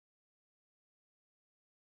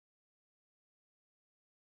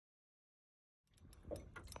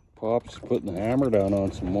Pop's putting the hammer down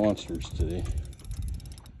on some monsters today.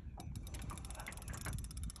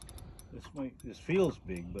 This feels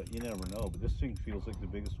big, but you never know. But this thing feels like the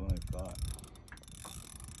biggest one I've caught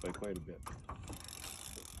by quite a bit.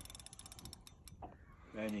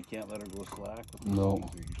 And you can't let her go slack with these No.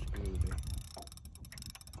 things or you're screwed, eh?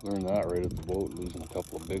 Learned that right at the boat, losing a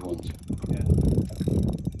couple of big ones. Yeah.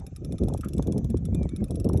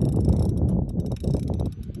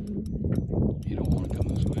 He don't want to come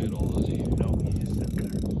this way at all, does he? No, he's just sitting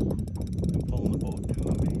there. I'm pulling the boat to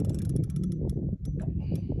him.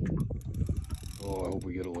 Oh, I hope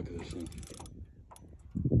we get a look at this thing.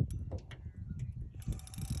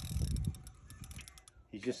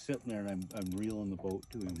 He's just sitting there, and I'm reeling the boat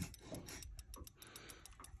to him.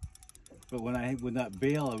 But when that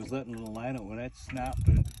bail, I was letting a little line out. When that snapped,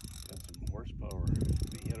 it got some horsepower.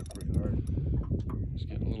 He hit it pretty hard. It's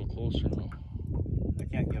getting a little closer now. I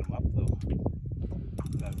can't get him up though.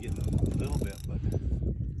 I'm getting him a little bit, but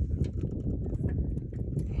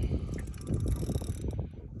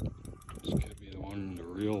This could be the one, the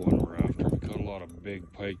real one we're after. We caught a lot of big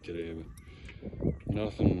pike today, but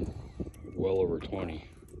nothing well over 20.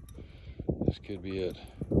 This could be it.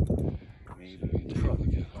 maybe So we can take a look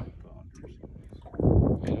at it. 5 pounders.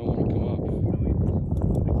 He don't want to come up.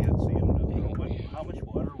 I can't see him now. No. How much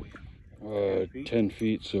water are we in? 10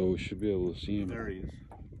 feet, so we should be able to see him. There he is.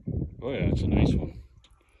 Oh yeah, it's a nice one.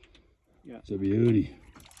 Yeah. It's a beauty.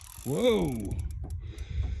 Whoa!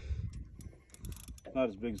 Not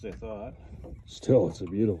as big as I thought. Still, it's a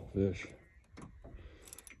beautiful fish.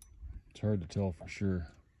 It's hard to tell for sure.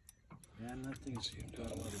 Man, that thing's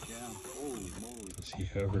got a lot of jam. Holy moly. Does he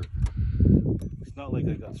ever? It's not like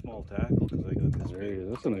I got small tackle because I got this There he big, is.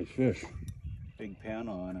 That's a nice fish. big pan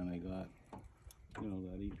on and I got, you know,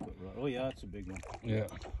 that 8-foot rod. Oh yeah, it's a big one. Yeah.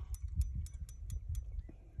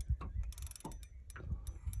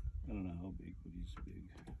 I don't know how big, but he's big.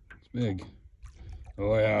 It's big.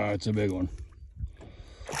 Oh yeah, it's a big one.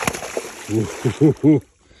 Ooh.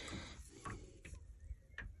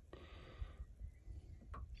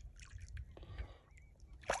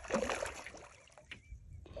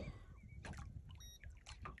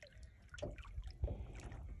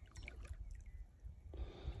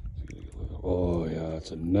 Oh yeah, that's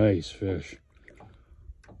a nice fish.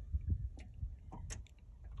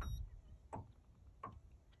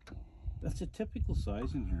 That's a typical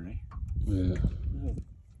size in here, eh? Yeah. There's a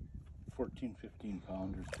 14, 15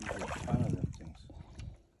 pounders. There's a ton of them things.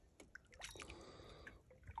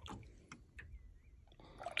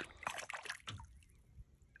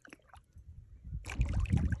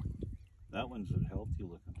 That one's a healthy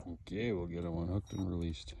looking. Okay, we'll get him unhooked and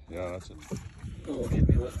released. Yeah, that's a. Oh, get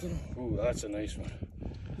me lifting. Ooh, that's a nice one.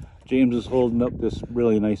 James is holding up this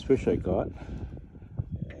really nice fish I caught.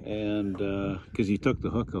 And because he took the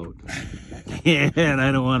hook out. And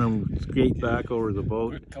I don't want to skate back over the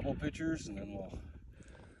boat. Quick couple pictures and then we'll.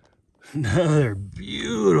 Another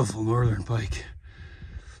beautiful northern pike.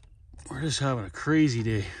 We're just having a crazy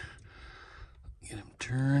day. Get him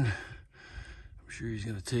turned. I'm sure he's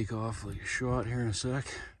gonna take off like a shot here in a sec.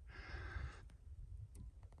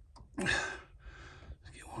 Let's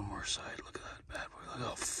get one more side. Look at that bad boy. Look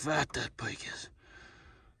how fat that pike is.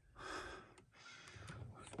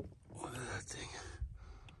 Look at that thing.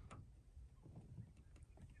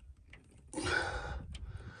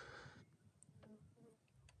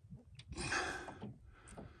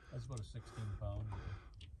 That's about a 16 pound.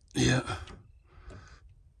 Yeah.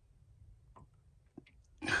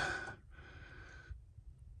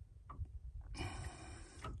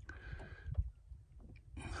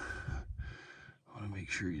 I want to make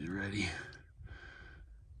sure he's ready.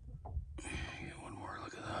 Get one more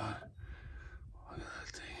look at that. Look at that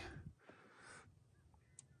thing.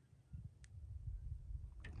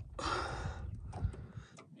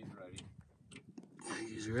 He's ready. Think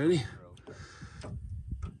he's ready?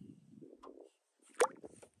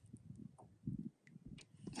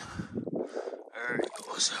 There he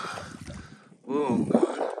goes. Boom.